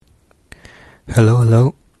Hello,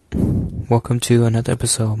 hello. Welcome to another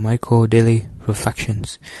episode of Michael Daily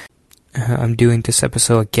Reflections. I'm doing this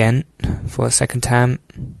episode again for a second time.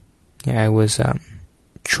 I was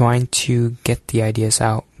trying to get the ideas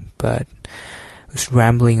out, but I was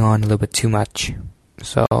rambling on a little bit too much.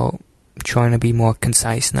 So, trying to be more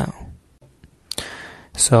concise now.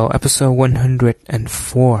 So, episode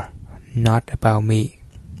 104, Not About Me.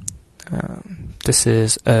 This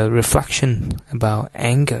is a reflection about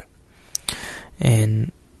anger.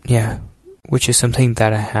 And which is something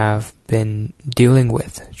that I have been dealing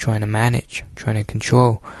with, trying to manage, trying to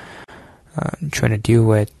control, trying to deal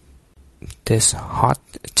with this hot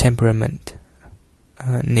temperament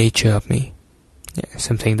nature of me.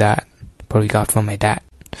 Something that I probably got from my dad.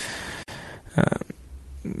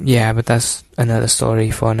 But that's another story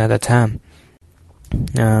for another time.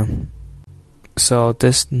 So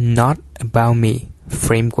this Not About Me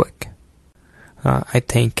framework, I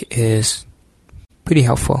think is pretty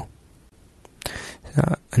helpful.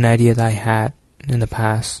 An idea that I had in the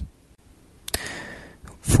past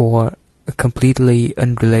for a completely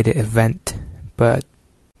unrelated event, but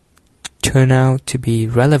turned out to be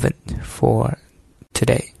relevant for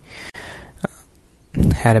today.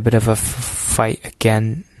 Had a bit of a fight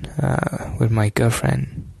again with my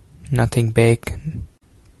girlfriend. Nothing big,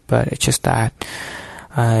 but it's just that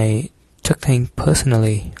I took things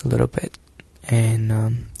personally a little bit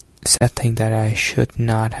and said things that I should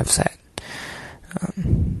not have said.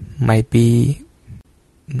 Might be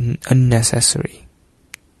unnecessary.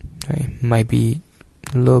 Right? Might be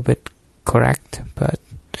a little bit correct, but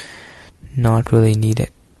not really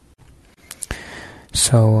needed.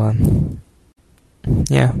 So,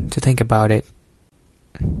 to think about it,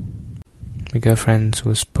 my girlfriend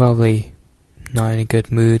was probably not in a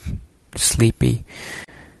good mood, sleepy.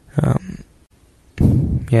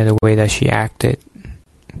 The way that she acted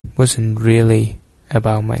wasn't really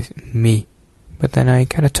about me, but then I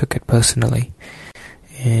kind of took it personally,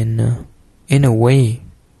 and in a way,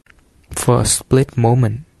 for a split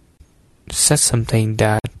moment, said something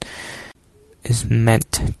that is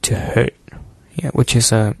meant to hurt, which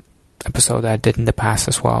is a episode that I did in the past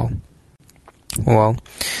as well. Well,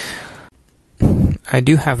 I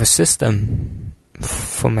do have a system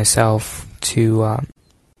for myself to,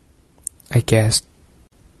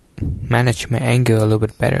 manage my anger a little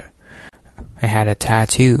bit better. I had a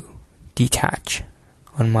tattoo detach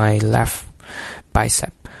on my left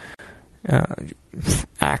bicep,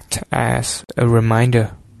 act as a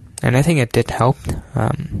reminder, and I think it did help.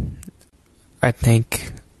 I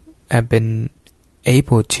think I've been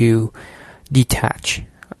able to detach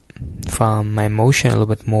from my emotion a little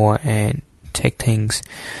bit more and take things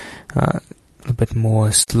a little bit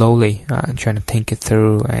more slowly, trying to think it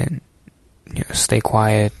through and stay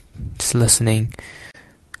quiet, just listening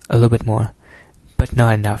a little bit more, but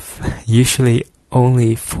not enough. Usually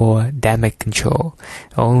only for damage control,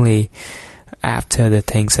 only after the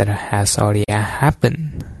things that has already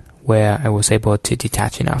happened where I was able to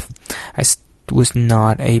detach enough. I was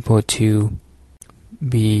not able to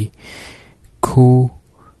be cool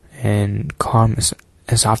and calm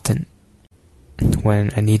as often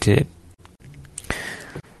when I needed it.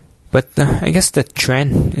 But I guess the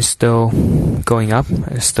trend is still going up.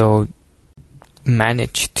 I still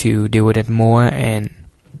manage to deal with it more. And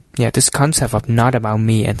this concept of not about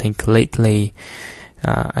me, I think lately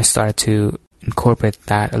I started to incorporate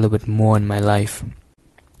that a little bit more in my life.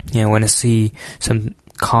 When I see some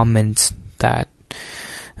comments that,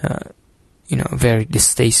 very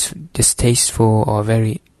distasteful or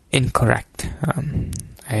very incorrect,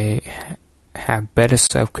 I have better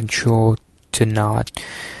self-control to not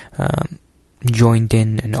join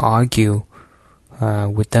in and argue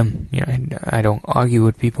with them. I don't argue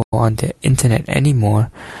with people on the internet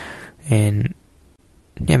anymore, and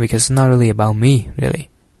because it's not really about me, really.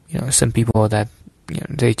 Some people that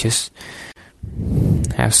they just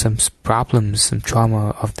have some problems, some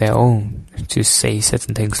trauma of their own to say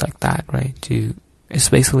certain things like that, right? It's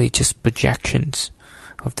basically just projections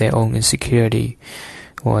of their own insecurity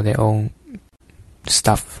or their own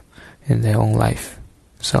stuff in their own life.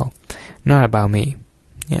 So, not about me.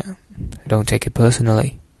 I don't take it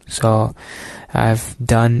personally. So, I've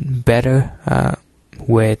done better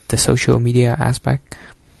with the social media aspect.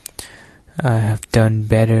 I have done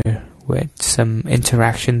better with some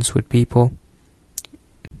interactions with people.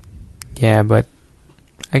 But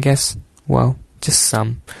I guess, just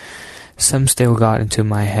some. Some still got into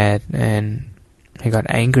my head and I got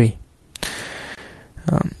angry.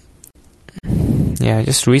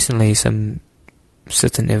 Just recently some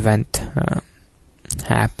certain event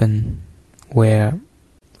happened where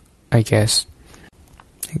I guess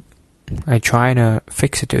I try to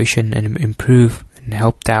fix situation and improve and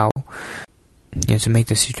help out, to make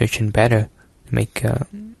the situation better, to make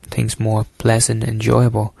things more pleasant and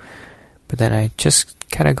enjoyable. But then I just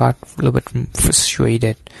kind of got a little bit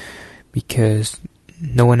frustrated because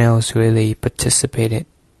no one else really participated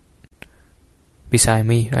beside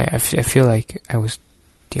me. I feel like I was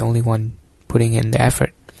the only one putting in the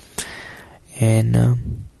effort. And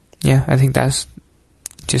I think that's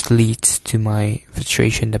just leads to my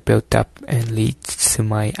frustration that built up and leads to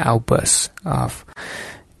my outburst of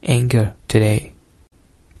anger today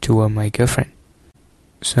toward my girlfriend.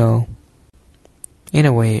 So in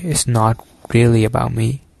a way, it's not really about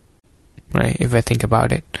me, right? If I think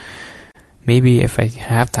about it, maybe if I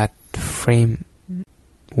have that framework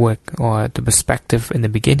or the perspective in the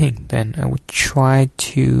beginning, then I would try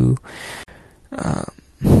to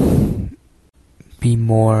be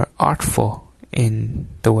more artful in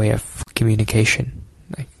the way of communication.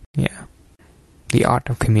 The art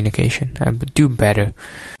of communication. I would do better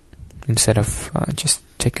instead of just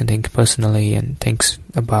taking things personally and things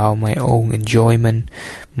about my own enjoyment,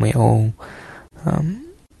 my own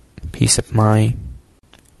peace of mind.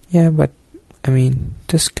 Yeah, but I mean,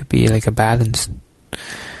 this could be like a balance.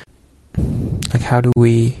 Like, how do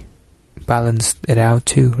we balance it out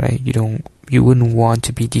too, right? You wouldn't want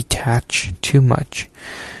to be detached too much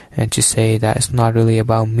and to say that it's not really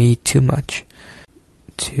about me too much,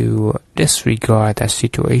 to disregard that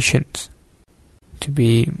situations, to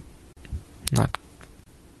be not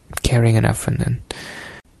caring enough, and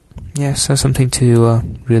then so something to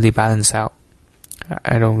really balance out.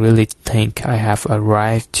 I don't really think I have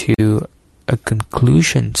arrived to a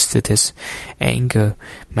conclusion to this anger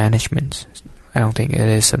management. I don't think it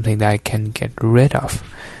is something that I can get rid of.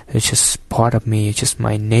 It's just part of me. It's just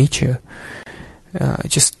my nature.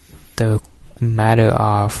 Just the matter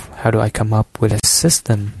of how do I come up with a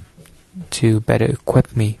system to better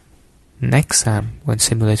equip me next time when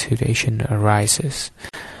similar situation arises.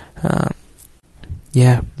 But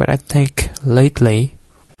I think lately,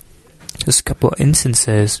 just a couple of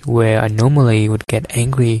instances where I normally would get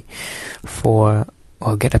angry for,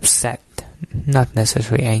 or get upset, not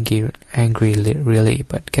necessarily angry really,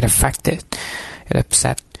 but get affected, get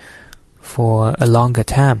upset for a longer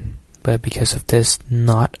time. But because of this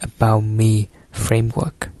not about me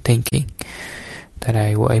framework thinking, that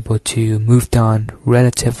I were able to move on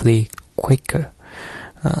relatively quicker.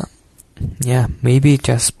 Maybe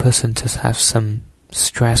just person just have some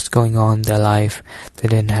stress going on in their life. They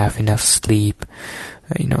didn't have enough sleep.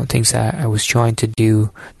 Things that I was trying to do,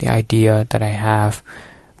 the idea that I have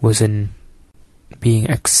wasn't being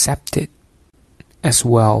accepted as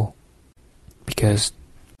well because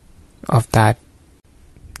of that,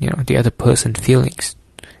 the other person's feelings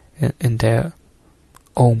in their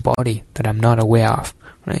own body that I'm not aware of,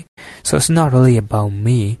 right? So it's not really about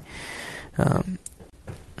me.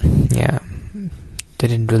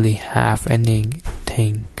 Didn't really have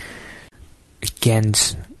anything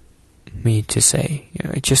against me to say.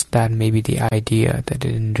 It's just that maybe the idea that I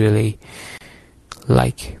didn't really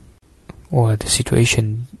like, or the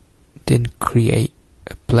situation didn't create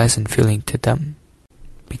a pleasant feeling to them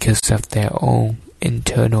because of their own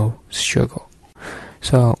internal struggle.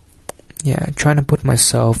 So trying to put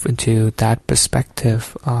myself into that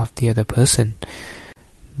perspective of the other person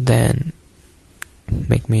then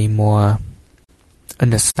make me more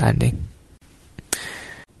understanding.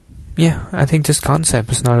 I think this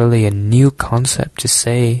concept is not really a new concept to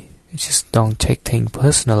say. Just don't take things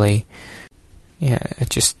personally. It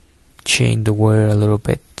just change the word a little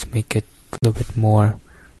bit to make it a little bit more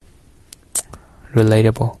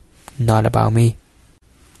relatable, not about me.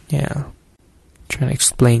 Trying to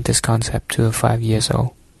explain this concept to a 5 years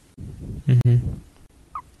old.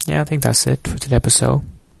 I think that's it for today's episode.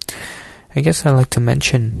 I guess I'd like to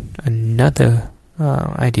mention another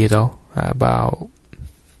idea though, about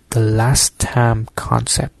the last time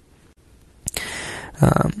concept.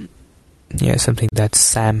 Something that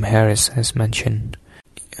Sam Harris has mentioned,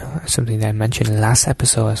 something that I mentioned last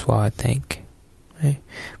episode as well, I think. Right?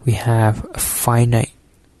 We have a finite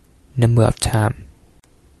number of time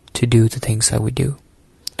to do the things that we do.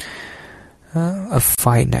 A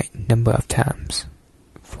finite number of times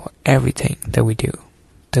for everything that we do.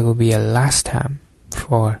 There will be a last time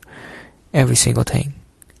for every single thing,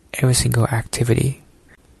 every single activity.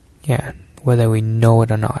 Whether we know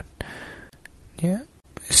it or not.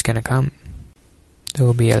 It's gonna come. There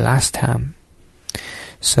will be a last time.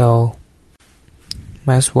 So,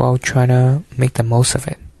 might as well try to make the most of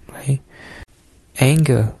it, right?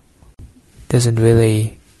 Anger doesn't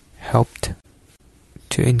really help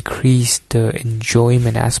to increase the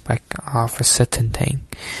enjoyment aspect of a certain thing.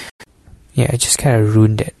 yeah, it just kind of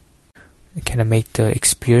ruined it. It kind of made the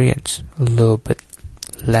experience a little bit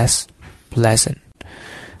less pleasant,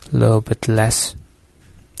 a little bit less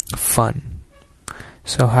fun.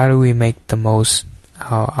 So how do we make the most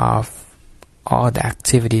out of all the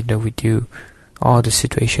activity that we do, all the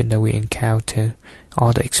situation that we encounter,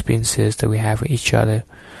 all the experiences that we have with each other?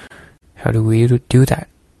 How do we do that?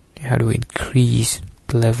 How do we increase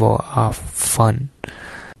the level of fun?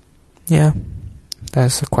 Yeah,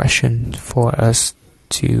 that's a question for us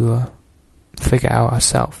to figure out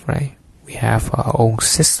ourselves, right? We have our own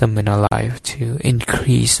system in our life to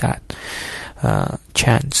increase that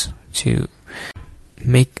chance to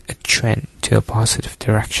make a trend to a positive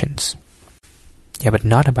directions. Yeah, but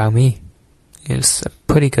not about me. It's a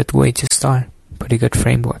pretty good way to start, pretty good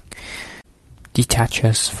framework. Detach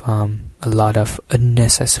us from a lot of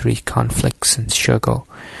unnecessary conflicts and struggle,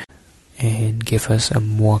 and give us a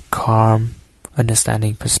more calm,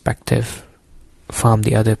 understanding perspective from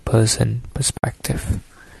the other person perspective,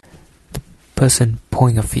 the person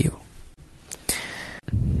point of view.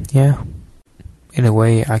 Yeah, in a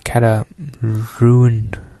way, I kind of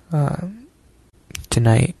ruined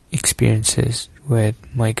tonight experiences with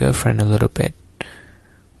my girlfriend a little bit,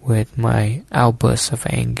 with my outbursts of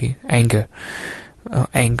angry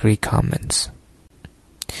comments.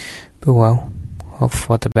 But well, hope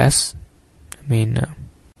for the best. I mean,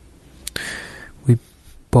 we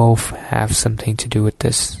both have something to do with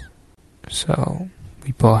this, so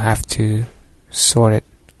we both have to sort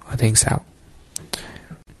things out.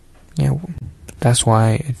 Yeah, that's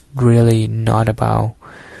why it's really not about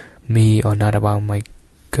me or not about my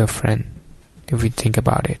girlfriend. If we think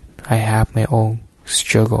about it, I have my own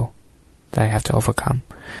struggle that I have to overcome.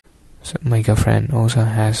 So my girlfriend also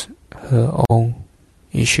has her own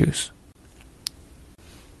issues.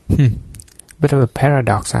 Bit of a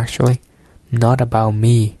paradox, actually. Not about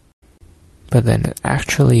me, but then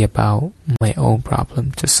actually about my own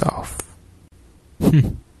problem to solve.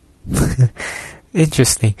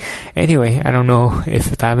 Interesting. Anyway, I don't know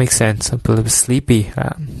if that makes sense. I'm a little bit sleepy,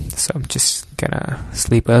 so I'm just gonna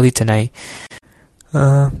sleep early tonight.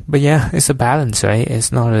 But yeah, it's a balance, right?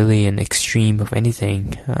 It's not really an extreme of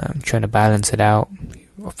anything. I'm trying to balance it out.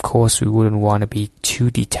 Of course, we wouldn't want to be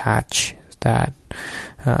too detached that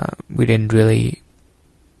we didn't really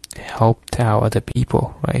help out other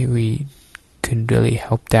people, right? We couldn't really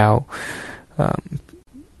help out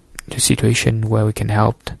the situation where we can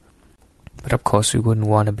help. But of course, we wouldn't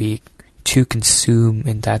want to be too consumed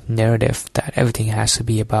in that narrative that everything has to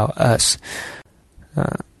be about us.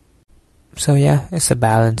 So yeah, it's a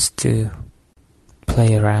balance to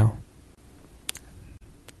play around.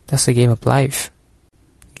 That's the game of life.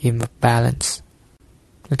 Game of balance.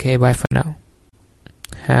 Okay, bye for now.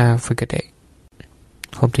 Have a good day.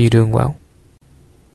 Hope that you're doing well.